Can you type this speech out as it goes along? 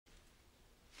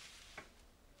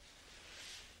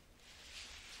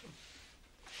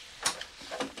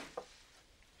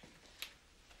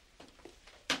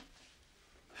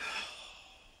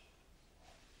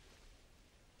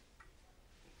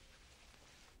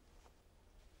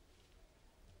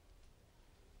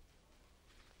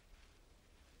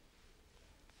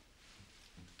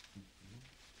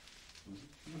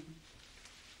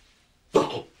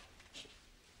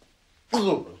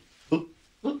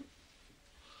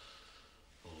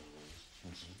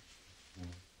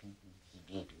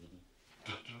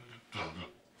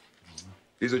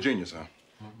He's a genius, huh?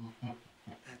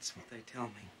 That's what they tell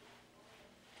me.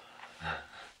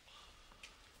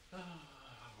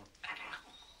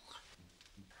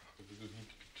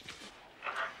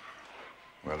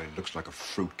 Well, he looks like a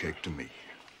fruitcake to me.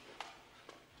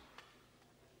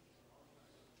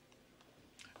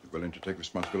 You willing to take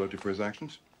responsibility for his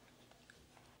actions?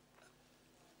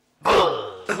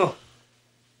 Well,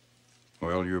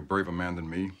 you're a braver man than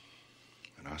me,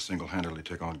 and I single-handedly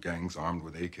take on gangs armed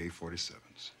with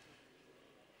AK-47s.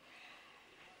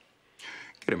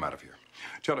 Get him out of here.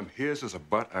 Tell him his is a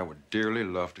butt I would dearly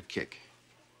love to kick.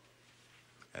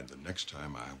 And the next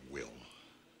time I will.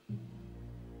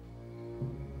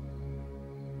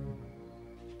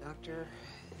 Doctor,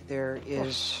 there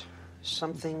is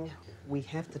something we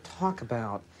have to talk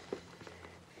about.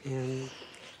 And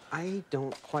I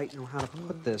don't quite know how to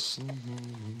put this.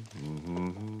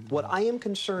 What I am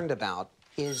concerned about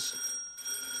is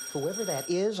whoever that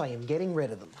is, I am getting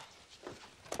rid of them.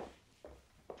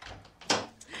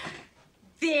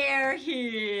 There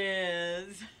he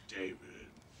is. David,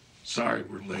 sorry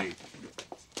we're late.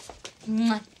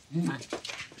 Mwah,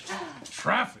 mwah.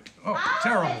 Traffic. Oh,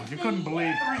 terrible. You couldn't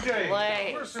believe. Every day.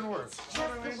 Wait. Worse and worse.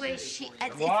 The way she,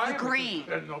 it's Why? the green.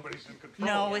 Because nobody's in control.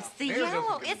 No, it's the Mayor doesn't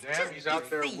yellow. give a It's damn. just He's out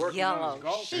there it's the working on yellow. his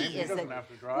golf She game. He is doesn't a. have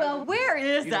to drive. Well, where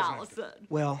is He doesn't have to. Allison?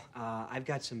 Well, I've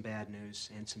got some bad news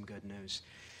and some good news.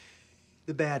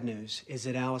 The bad news is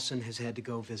that Allison has had to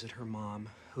go visit her mom,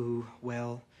 who,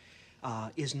 well,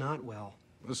 is not well.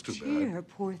 That's too bad. Dear,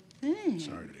 poor thing.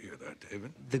 Sorry to hear that,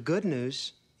 David. The good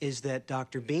news is that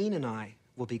Dr. Bean and I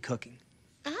will be cooking.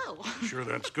 Oh. Sure,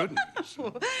 that's good news.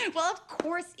 Well, of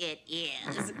course it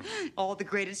is. All the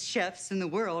greatest chefs in the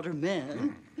world are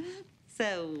men.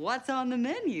 So, what's on the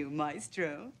menu,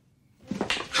 Maestro?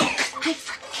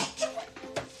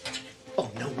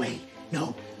 Oh, no way.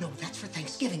 No, that's for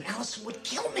Thanksgiving. Allison would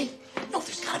kill me. No,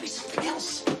 there's got to be something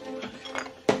else.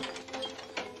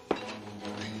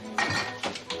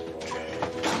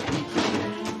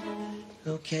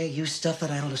 Okay, you stuff it.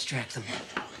 I'll distract them.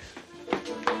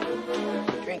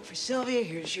 Drink for Sylvia.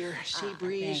 Here's your sea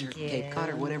breeze or thank you. Cape Cod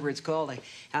or whatever it's called.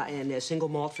 And a single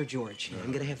malt for George.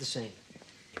 I'm going to have the same.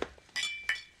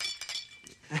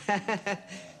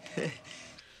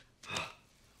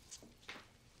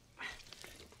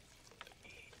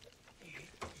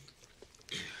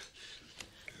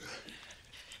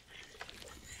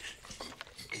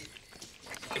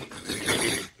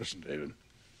 Listen, David.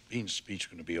 Bean's speech is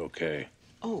going to be okay.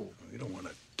 Oh. You don't want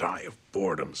to die of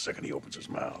boredom the second he opens his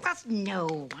mouth.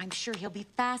 No, I'm sure he'll be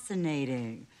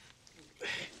fascinating.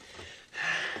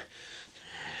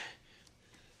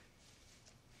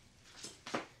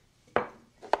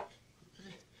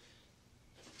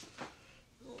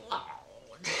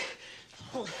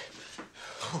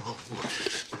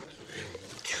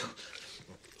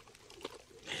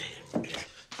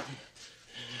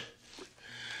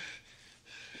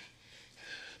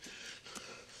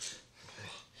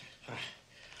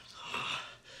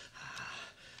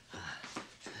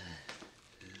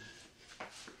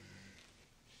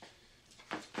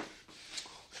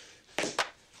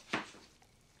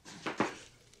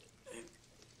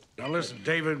 Now, listen,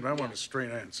 David, I want a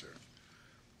straight answer.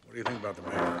 What do you think about the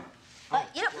mayor?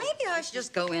 Maybe I should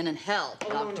just go in and help,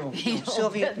 Dr. Bean.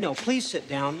 Sylvia, no, please sit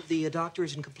down. The doctor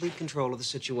is in complete control of the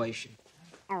situation.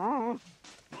 You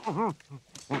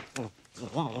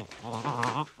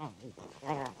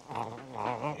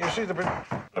see,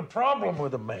 the problem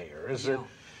with the mayor is that,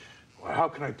 well, how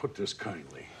can I put this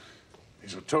kindly?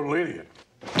 He's a total idiot.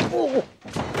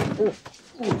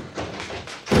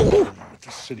 What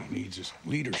this city needs is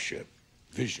leadership,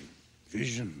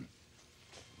 vision.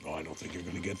 No, I don't think you're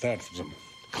going to get that from some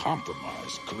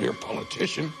compromised career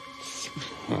politician.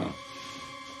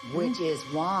 Which is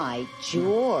why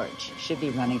George should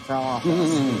be running for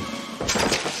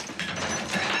office.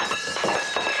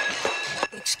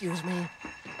 Excuse me.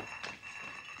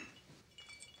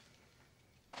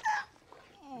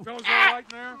 Fellas all right in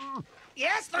there?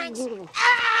 Yes, thanks.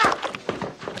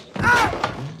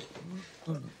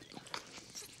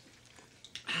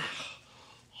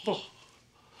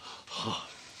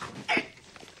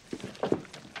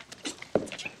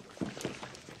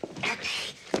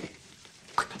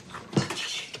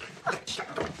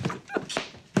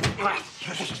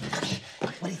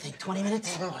 What do you think, 20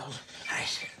 minutes? All right.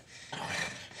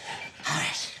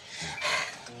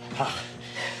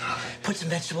 Put some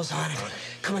vegetables on and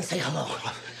come and say hello.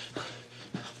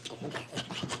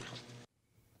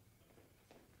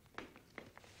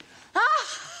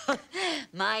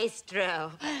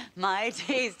 Maestro. My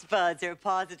taste buds are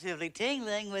positively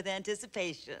tingling with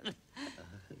anticipation.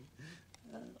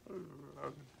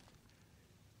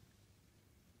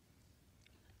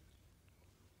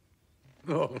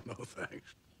 Oh, no,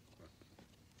 thanks.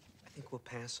 I think we'll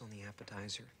pass on the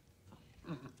appetizer.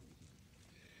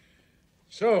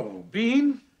 So,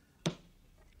 Bean,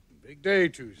 big day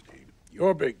Tuesday.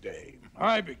 Your big day.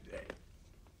 My big day.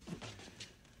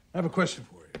 I have a question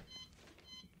for you.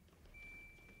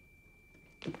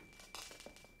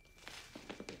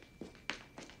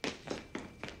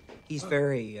 He's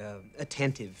very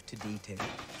attentive to detail.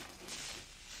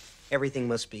 Everything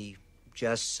must be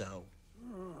just so.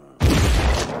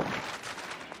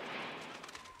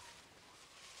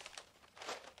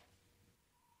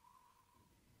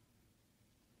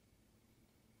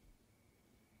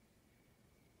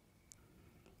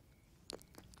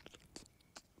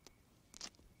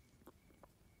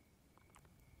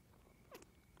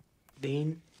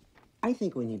 Bean, I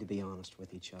think we need to be honest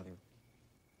with each other.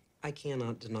 I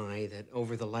cannot deny that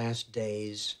over the last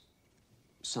days,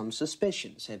 some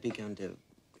suspicions have begun to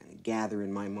gather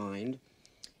in my mind,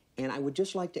 and I would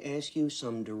just like to ask you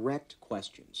some direct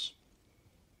questions.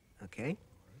 Okay?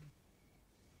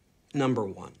 Number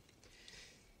one,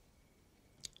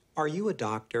 are you a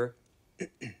doctor?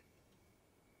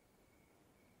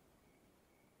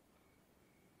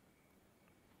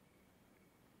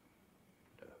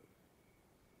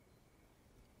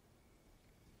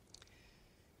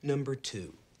 Number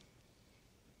two,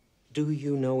 do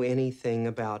you know anything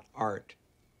about art?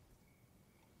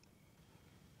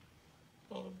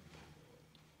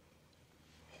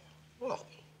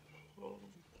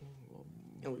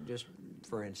 Just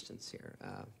for instance here,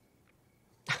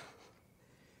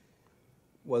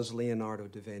 was Leonardo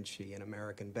da Vinci an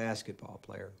American basketball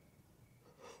player?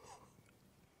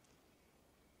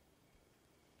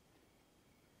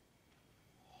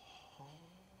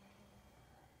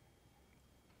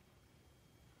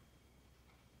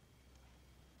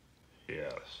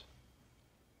 Yes.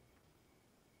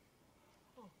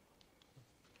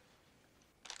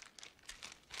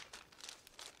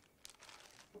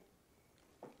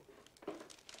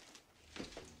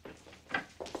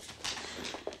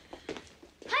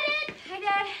 Hi,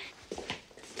 Dad.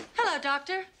 Hello,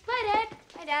 Doctor. Hi, Dad.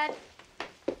 Hi, Dad.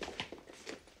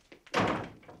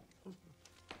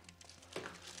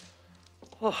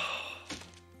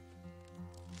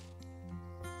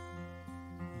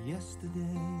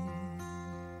 Yesterday,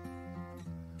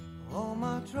 all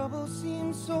my troubles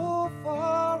seem so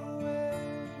far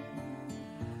away.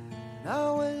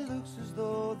 Now it looks as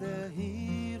though they're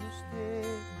here to stay.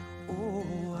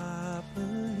 Oh, I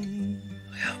believe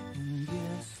in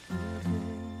yesterday.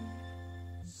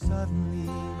 Suddenly,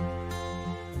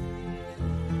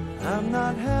 I'm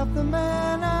not half the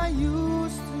man I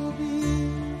used to be.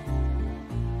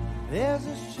 There's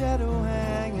a shadow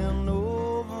hanging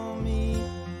over me.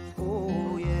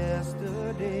 Oh,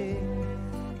 yesterday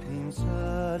came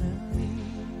suddenly.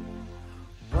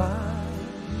 Why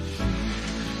she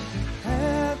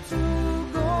had to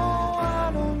go,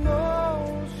 I don't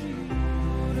know. She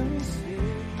wouldn't say.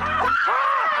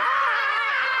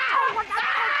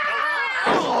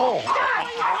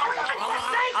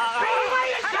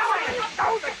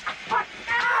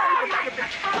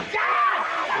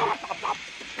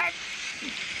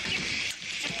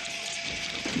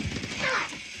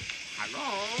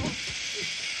 Hello?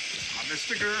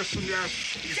 Mr. Gerson, yes.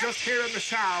 He's just here in the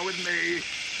shower with me.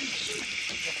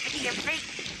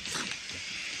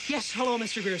 Yes, hello,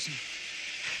 Mr. Grierson.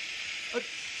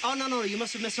 Oh, no, you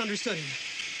must have misunderstood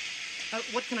him.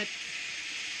 What can I...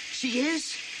 She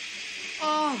is?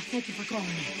 Oh, thank you for calling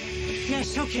me.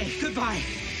 Yes, okay, goodbye.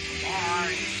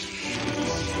 Bye.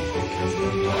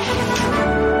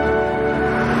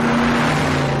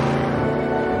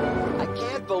 I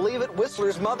can't believe it.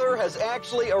 Whistler's mother has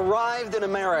actually arrived in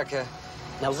America.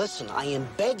 Now listen, I am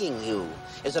begging you,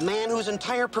 as a man whose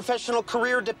entire professional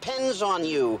career depends on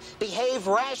you, behave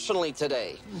rationally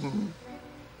today.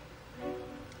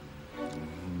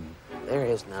 There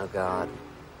is no God.